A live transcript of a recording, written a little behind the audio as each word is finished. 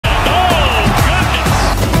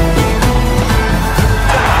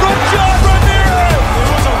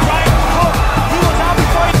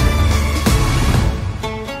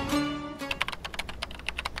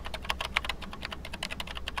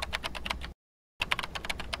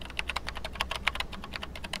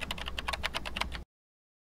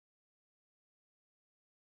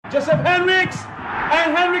Joseph Hendricks,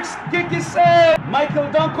 and Hendricks kick his save. Michael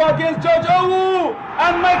Donko against George Owu,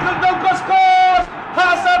 and Michael Donko scores.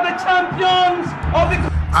 Has are the champions of the.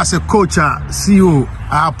 As a coach, CEO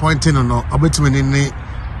appointing or no, obetting any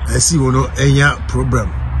CEO no any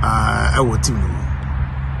problem. Our team.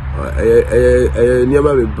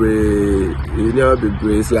 Never be brave.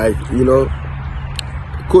 It's like, you know,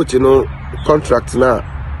 coach, you know, contract now.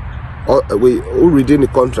 We already in the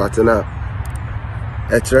contract now.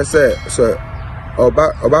 So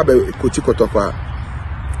Oba Coach Kotoko,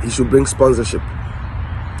 he should bring sponsorship.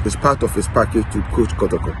 It's part of his package to Coach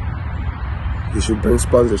Kotoko. He should bring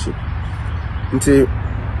sponsorship. Until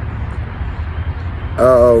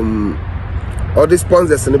all the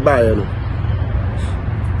sponsors in the buy, you know.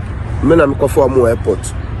 I'm going for more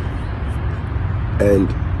airport, and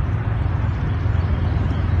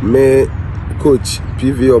me Coach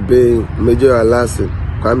PV Buabeng, Major Alhassan,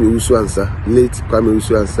 late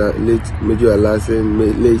late Major Alhassan,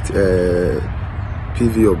 late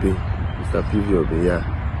PV Buabeng, Mr. PV Buabeng, yeah.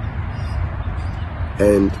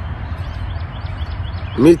 And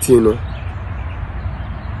meeting, you know,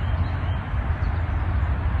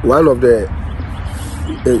 one of the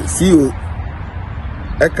CEO.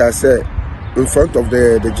 Eka say in front of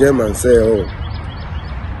the German say, oh,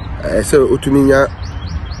 I say Otuminya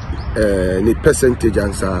the percentage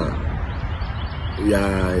answer,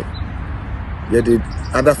 yeah, the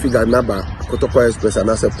other figure number Kotoko Express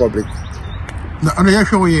and as a public. No, I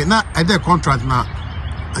know you now I did contract now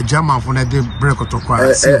a German for the break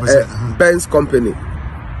Kotoko Benz company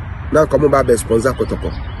now come about the sponsor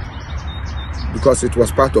Kotoko because it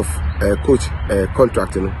was part of coach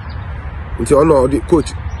contract, you know. Until the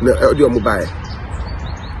coach the mobile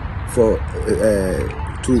for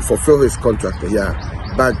to fulfill his contract, yeah.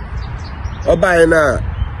 But Oba na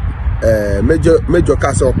major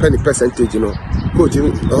cast or penny percentage, you know. Coach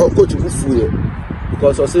full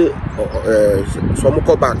because I say some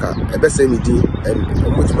call back a best and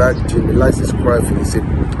much man the license crime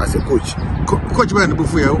as a coach. Coach man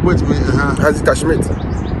before has attachment.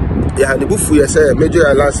 Yeah, the buff we say Major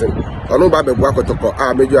Alhassan. I know about the work to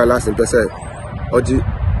Major Alhassan per se. Oji,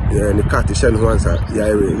 the cat is shen once. Yeah,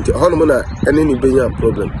 into Holmona and any being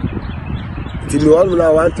problem. Till you all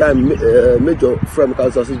now one time, Major from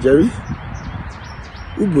Council Jerry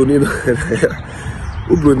Ublonino,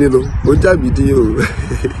 Ojabidi,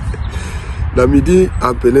 Namidi,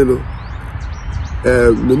 and Penelo.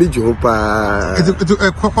 Mini Jopa. It's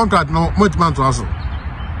a contract, no much man to also.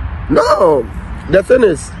 No. The thing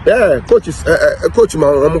is, yeah, coach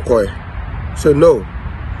man, so no.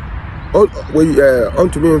 We on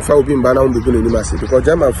to me in foul being banana beginning in massive because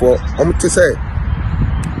German for to say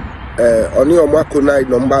only on Marco night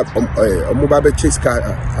number mobile chase car.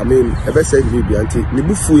 I mean, ever said maybe until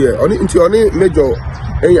Nibufu only into only major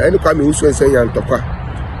any come who's saying and talk.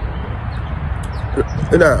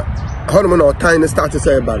 In a hormone or time start to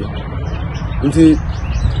say about it until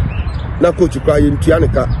now coach you cry in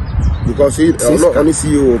Tianica. Because he only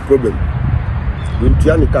CEO problem. You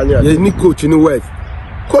need coach in the world.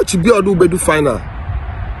 Coach be or do final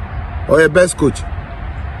or a best coach.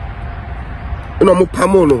 You know,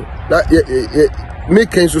 Pamono that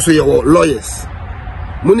making so your lawyers.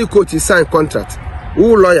 Money coach is sign contract.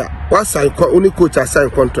 Who lawyer? What sign only coach has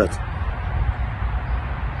signed contract.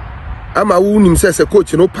 I'm a woman says a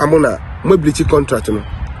coach no Pamona, my bleachy contract. No,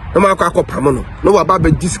 I'm a Pamono. No about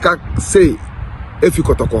the disc say. If you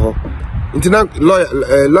Kotoko,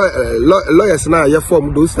 lawyers now you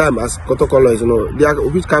form those time as Kotoko lawyers, you know, they are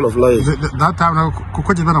which kind of lawyers? That time now,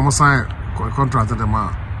 coach is not a sign contract to the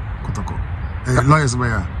man Kotoko. Lawyers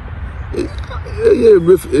were.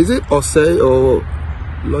 Is it or say or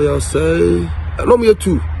lawyer say? No me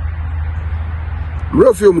too.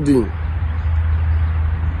 Real film dean.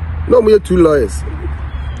 No me two lawyers.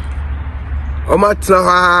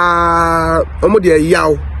 Omatra, Omodia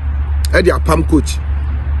Yao. Eddie a pam coach.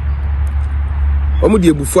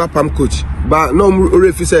 Omudi before pam coach. But no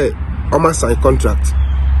referee say Oma sign contract.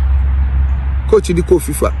 Coach di ko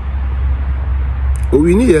FIFA. O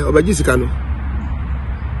wini here obajisika no.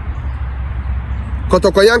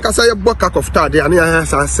 Kotoko yanka say boka of tade ani ya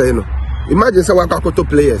say no. Imagine say waka koto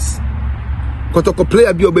players. Kotoko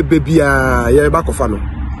player bi obe bia ya back of no.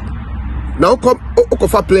 Now come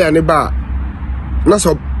okofa player ne ba. Na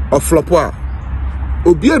so of flop wa.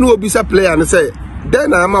 Obi anu obisa player and say,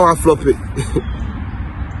 then I am our floppy.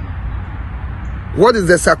 What is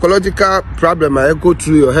the psychological problem I go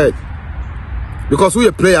through your head? Because we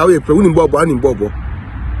a player, we in bobo and in bobo.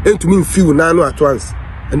 And to me feel nano at once.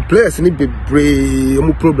 And players need be brave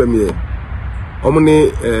problem here.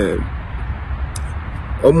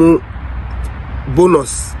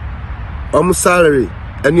 Bonus salary,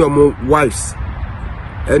 any wives,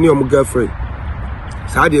 any girlfriend.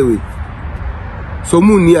 Sadie we. So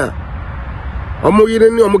munia. Yere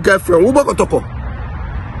any girlfriend. Uba Kotoko.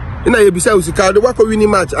 Ina yebisa usika. The work of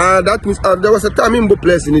winning match. That means there was a time in both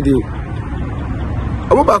place in the day.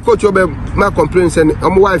 About coach obe my complaints and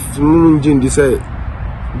wife they say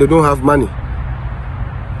they don't have money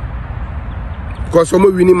because some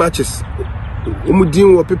winning matches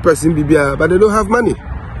dealing with people in BBA but they don't have money.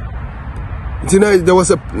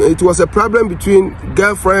 It was a problem between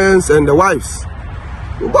girlfriends and the wives.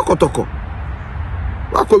 Kotoko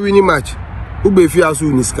wako winning match ube fi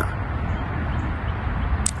asu niska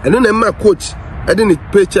and then my coach I didn't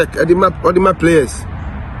paycheck I did my players.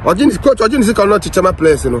 Coach, Ojin cannot teach my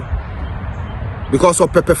players, you know, because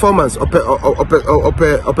of performance, of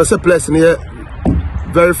players in here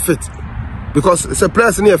very fit. Because it's a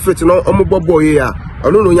players in here fit, you know, boy here. I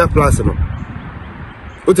don't know your class, you know.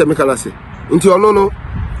 What I can say? Into you know,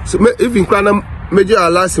 even Major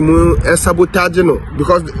Alhassan sabotage, you know,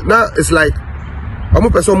 because now it's like I'm a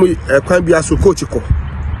person can't be a coach,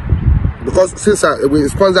 because since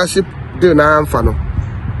sponsorship didn't have fun.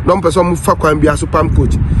 Non person move can be a super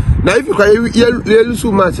coach. Now if you can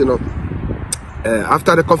so much, you know,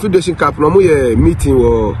 after the Confederation Cup, no more meeting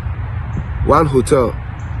or one hotel.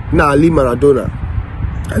 Now Ali Maradona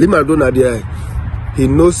there, he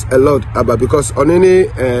knows a lot about because on any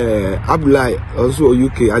Abdullah also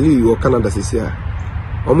UK Ali or Canada says here.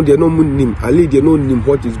 They no name Ali they no name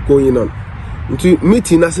what is going on. Into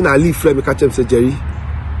meeting as in Ali friend me catch him say Jerry.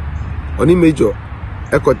 Only Major.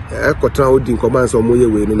 Holding commands on Moye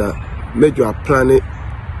way na Major are planning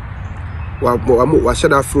wa share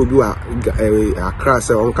that through do a crash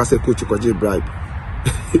on case coach Koje bribe.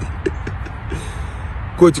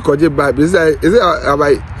 Coach Koje bribe is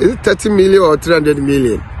it 30 million or 300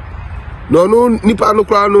 million? No nipa no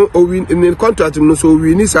kra no in the contract no so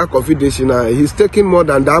we need CAF Confederation he's taking more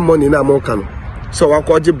than that money na more can. So wa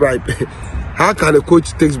Koje bribe. How can a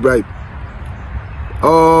coach takes bribe?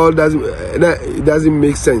 Oh, it doesn't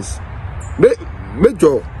make sense.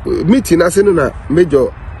 Major meeting as in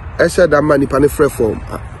Major I said that money pan free form.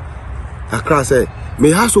 Accra say me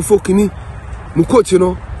has so fokini mu coach you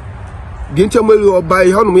know. The intermediate buy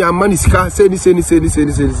how me money sika say this.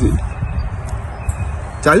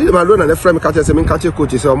 Charlie Madonna and friend catch say me catch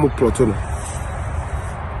coach say omo plot no.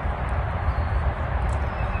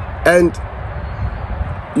 And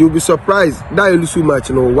you'll be surprised that you lose so much,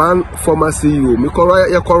 you know. One former CEO, me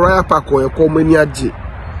Korea Park or Komeniaji.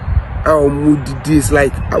 This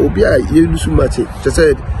like I will be a lose so much. She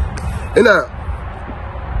said,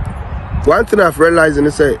 one thing I've realized and I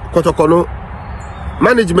say, Kotoko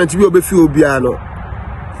management will be few biano.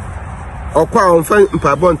 Or quite on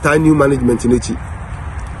find time new management in it.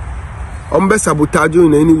 Sabotage you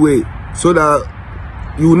in any way so that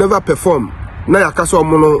you will never perform. Now,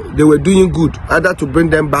 they were doing good, either to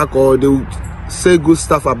bring them back or they would say good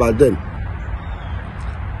stuff about them.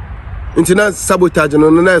 Internet sabotage,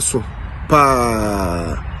 no, na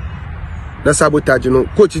sabotage, no.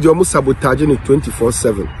 Coach is almost sabotaging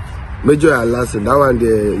 24/7. Major Alhassan, that one,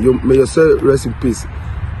 may you say rest in peace.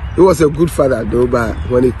 He was a good father, though, but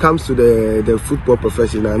when it comes to the football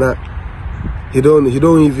profession, he don't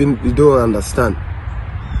understand.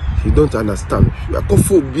 He don't understand. I go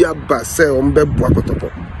for be a basse on be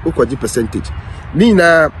boakotopo. Ukoji percentage.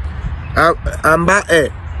 Nina amba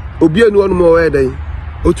obi enu onu mo den.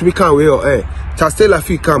 Otumi kan we o Chastela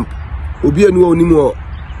Fi camp. Obi enu oni mo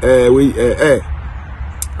we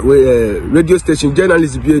radio station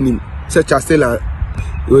journalist bi enim. Say Chastela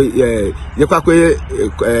we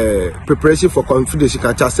preparation for Confederation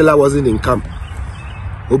Cup. Chastela wasn't in camp.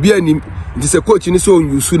 Obi enim this a coach ni so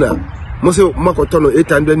use na. Most of Makotono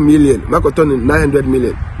 800 million, Makotono 900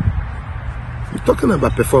 million. We're talking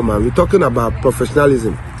about performance, we're talking about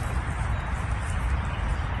professionalism.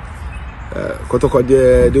 Kotoko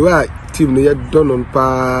the way team they done on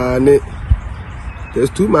pane.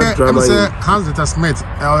 There's too much drama. Hans Smith,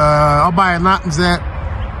 Oba na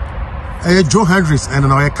Joe Hendricks and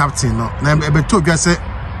no captain no. Na be to just say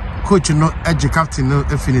coach no edge captain no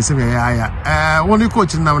finish say ya. One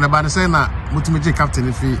coach na ba say na mutumi captain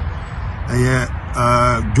if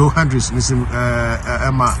Joe Hendricks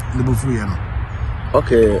Emma Nebufri.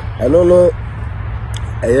 Okay, I don't know.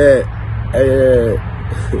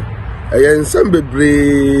 In some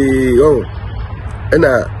baby, oh, and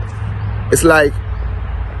it's like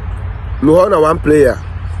no one player.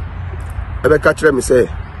 I catch me say,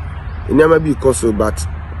 it never be costly, but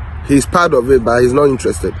he's part of it, but he's not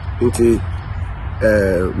interested into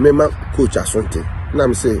member coach Asante. Now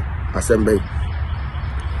I'm say Asante.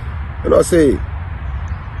 And I say,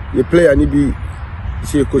 the player ni be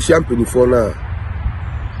she ko champion for na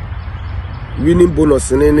winning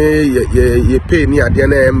bonus ye pay ni ade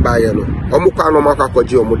na emba ye no omo kwa no maka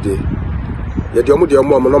kwaje omo de ye de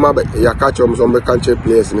omo no ma ya catch omo so be country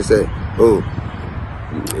players ni say oh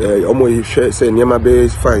omo ye say niam be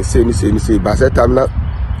fine say ni ba say time na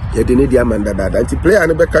ye de ni dia manda dada anti player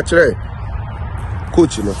ni be catch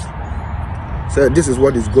coach no say this is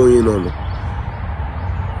what is going on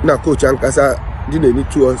now coach ankasa didn't need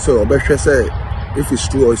to so obehwe say if it's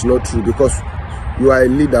true or it's not true because you are a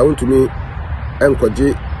leader want to me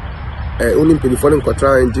encourage only pay for them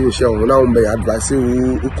try engine share now be advice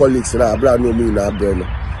who colleagues na abra no me na abra no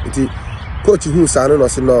it coach who say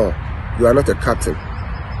no you are not a captain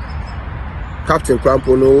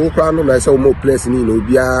crampo no crown no say more players ni no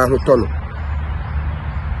bia ho to no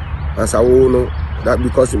as I know that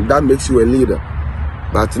because that makes you a leader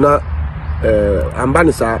but now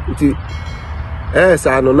ambanisa it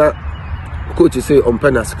say no na coach say on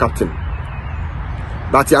pen as captain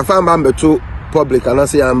but you find bambe to public and I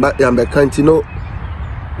say yamba kantino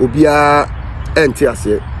obia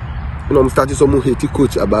entiase you know started some hate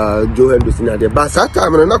coach about Joe Hendricks in there but that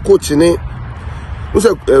time na coach ni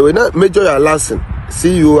when Major Alhassan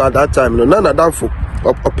see you at that time no na down for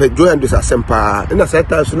Joe Hendricks asempa in that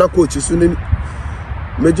time so na coach so ni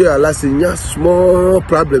Major Alhassan nya small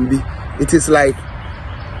problem be it is like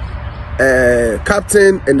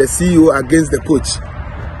captain and the CEO against the coach.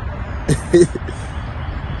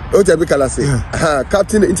 What I say?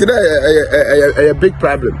 Captain, it's a big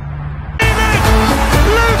problem.